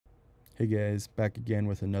Hey guys, back again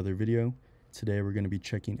with another video. Today we're going to be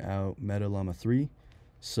checking out Llama 3.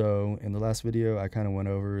 So in the last video I kind of went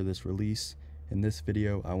over this release. In this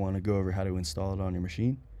video I want to go over how to install it on your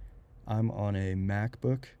machine. I'm on a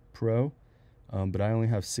MacBook Pro, but I only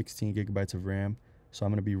have 16 gigabytes of RAM, so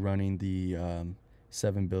I'm going to be running the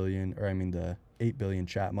 8 billion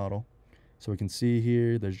chat model. So we can see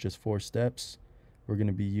here there's just 4 steps. We're going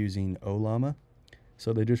to be using Ollama.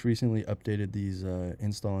 So they just recently updated these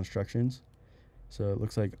install instructions. So it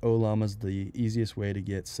looks like Ollama is the easiest way to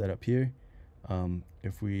get set up here.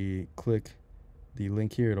 If we click the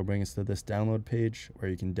link here, it'll bring us to this download page where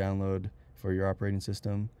you can download for your operating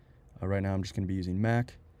system. Right now I'm just going to be using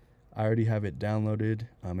Mac. I already have it downloaded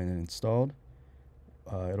and installed.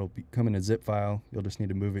 It'll come in a zip file. You'll just need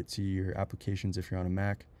to move it to your applications if you're on a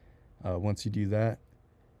Mac. Once you do that,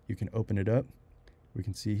 you can open it up. We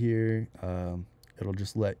can see here it'll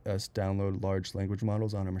just let us download large language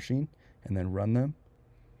models on our machine and then run them.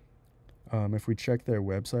 If we check their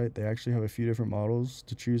website, they actually have a few different models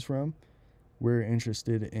to choose from. We're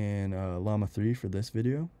interested in Llama 3 for this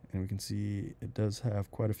video, and we can see it does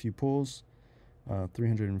have quite a few pulls,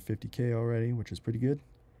 350K already, which is pretty good.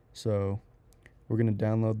 So we're going to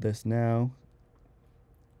download this now.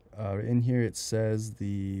 In here it says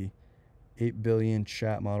the 8 billion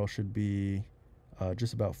chat model should be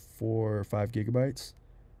just about 4 or 5 gigabytes.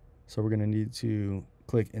 So we're going to need to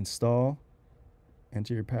click install,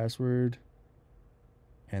 enter your password,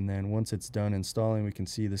 and then once it's done installing, we can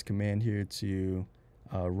see this command here to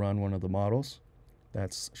run one of the models.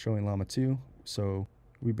 That's showing Llama 2. So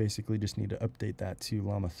we basically just need to update that to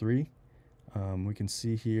Llama 3. We can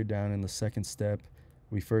see here down in the second step,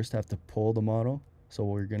 we first have to pull the model. So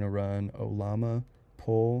we're going to run Ollama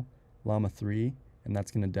pull Llama 3, and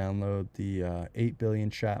that's going to download the 8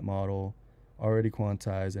 billion chat model already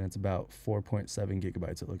quantized, and it's about 4.7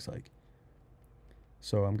 gigabytes it looks like.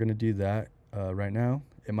 So I'm going to do that right now.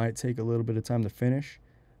 It might take a little bit of time to finish.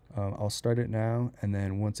 I'll start it now, and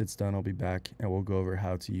then once it's done I'll be back and we'll go over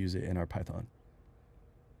how to use it in our Python.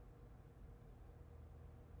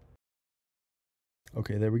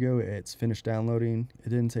 Okay, there we go. It's finished downloading. It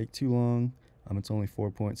didn't take too long. It's only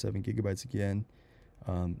 4.7 gigabytes again.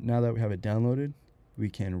 Now that we have it downloaded, we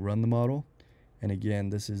can run the model. And again,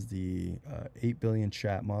 this is the 8 billion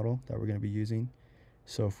chat model that we're going to be using.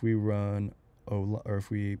 So if we run, if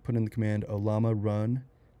we put in the command Ollama run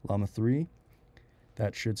Llama 3,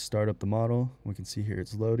 that should start up the model. We can see here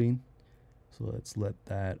it's loading. So let's let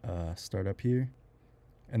that start up here.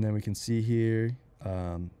 And then we can see here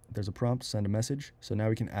there's a prompt, send a message. So now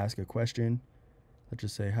we can ask a question. Let's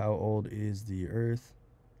just say, how old is the Earth?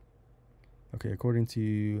 Okay, according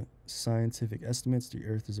to scientific estimates, the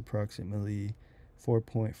Earth is approximately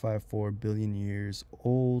 4.54 billion years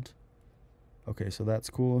old. Okay, so that's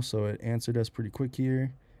cool. So it answered us pretty quick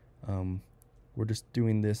here. We're just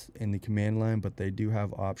doing this in the command line, but they do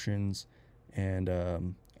have options and a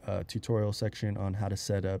tutorial section on how to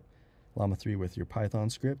set up Llama 3 with your Python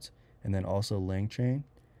script, and then also LangChain.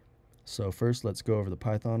 So first, let's go over the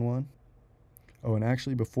Python one. Oh, and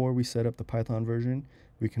actually, before we set up the Python version,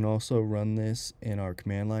 we can also run this in our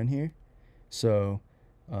command line here. So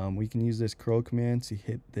we can use this curl command to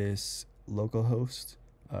hit this localhost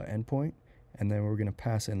endpoint, and then we're going to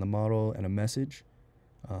pass in the model and a message.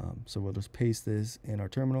 So we'll just paste this in our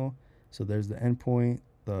terminal. So there's the endpoint,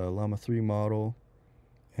 the Llama 3 model,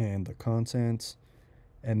 and the contents.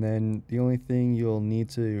 And then the only thing you'll need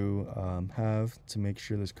to have to make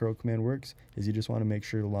sure this curl command works is you just want to make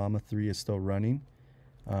sure Llama 3 is still running.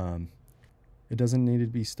 It doesn't need to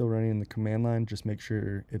be still running in the command line, just make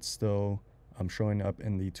sure it's still showing up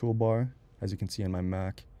in the toolbar, as you can see on my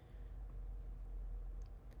Mac.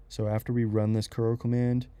 So after we run this curl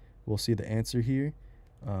command, we'll see the answer here.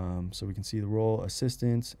 So we can see the role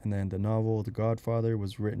assistant, and then the novel The Godfather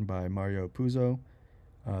was written by Mario Puzo.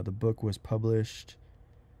 The book was published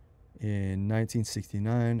in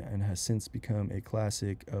 1969 and has since become a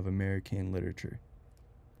classic of American literature.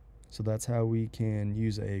 So that's how we can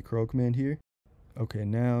use a curl command here. Okay,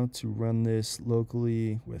 now to run this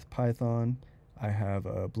locally with Python, I have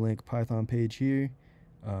a blank Python page here.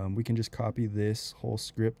 We can just copy this whole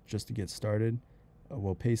script just to get started.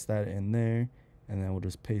 We'll paste that in there, and then we'll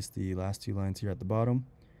just paste the last 2 lines here at the bottom.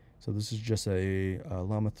 So this is just a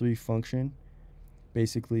Llama 3 function.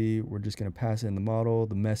 Basically, we're just going to pass in the model,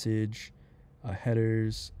 the message,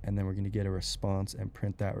 headers, and then we're going to get a response and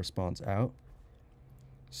print that response out.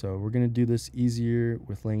 So we're going to do this easier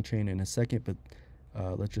with LangChain in a second, but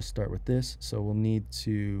let's just start with this. So we'll need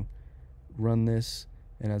to run this,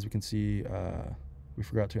 and as we can see, we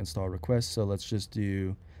forgot to install request, so let's just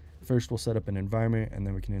do First, we'll set up an environment, and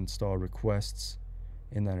then we can install requests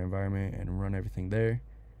in that environment and run everything there.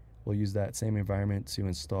 We'll use that same environment to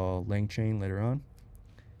install LangChain later on.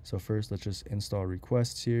 So first, let's just install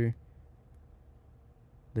requests here.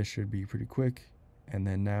 This should be pretty quick. And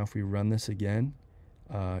then now if we run this again,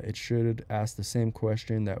 it should ask the same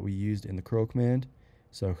question that we used in the curl command.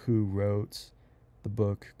 So who wrote the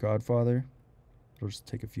book Godfather? It'll just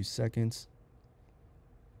take a few seconds.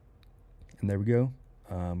 And there we go.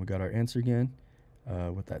 We got our answer again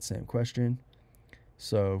with that same question.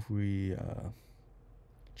 So if we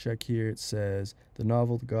check here, it says the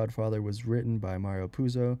novel The Godfather was written by Mario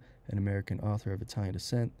Puzo, an American author of Italian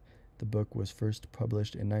descent. The book was first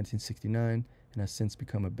published in 1969 and has since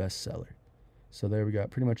become a bestseller. So there we got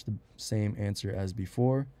pretty much the same answer as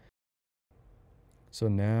before. So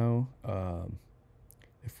now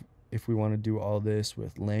if we want to do all this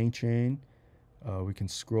with LangChain, we can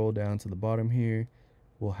scroll down to the bottom here.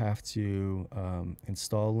 We'll have to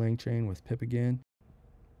install LangChain with pip again.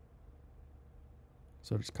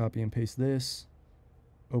 So just copy and paste this,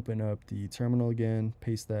 open up the terminal again,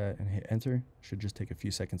 paste that, and hit enter. Should just take a few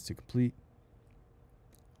seconds to complete.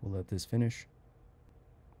 We'll let this finish.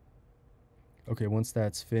 Okay, once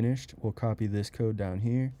that's finished, we'll copy this code down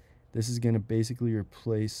here. This is going to basically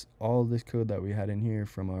replace all of this code that we had in here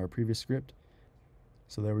from our previous script.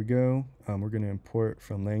 So there we go. We're going to import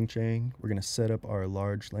from LangChain. We're going to set up our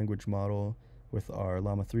large language model with our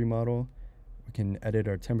Llama 3 model. We can edit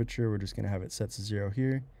our temperature. We're just going to have it set to 0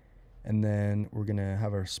 here. And then we're going to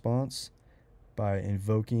have a response by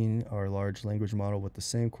invoking our large language model with the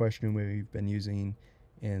same question we've been using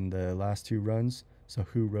in the last two runs. So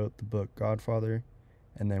who wrote the book Godfather?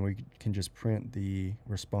 And then we can just print the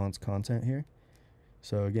response content here.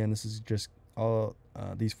 So again, this is just all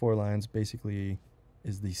these 4 lines basically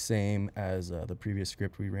is the same as the previous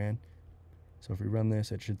script we ran. So if we run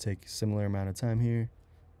this, it should take a similar amount of time here.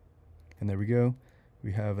 And there we go.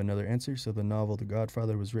 We have another answer. So the novel The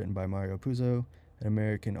Godfather was written by Mario Puzo, an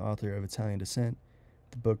American author of Italian descent.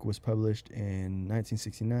 The book was published in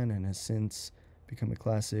 1969 and has since become a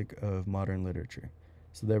classic of modern literature.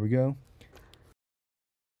 So there we go.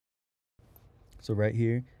 So right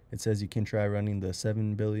here, it says you can try running the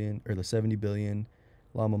 7 billion or the 70 billion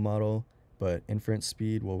Llama model, but inference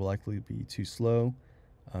speed will likely be too slow.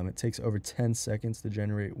 It takes over 10 seconds to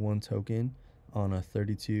generate 1 token on a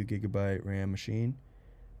 32 gigabyte RAM machine.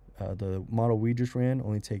 The model we just ran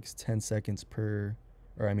only takes 10 tokens per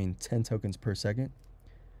second.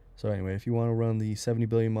 So anyway, if you want to run the 70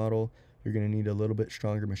 billion model, you're going to need a little bit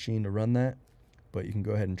stronger machine to run that, but you can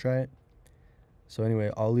go ahead and try it. So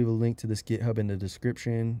anyway, I'll leave a link to this GitHub in the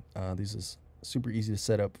description. This is super easy to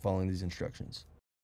set up following these instructions.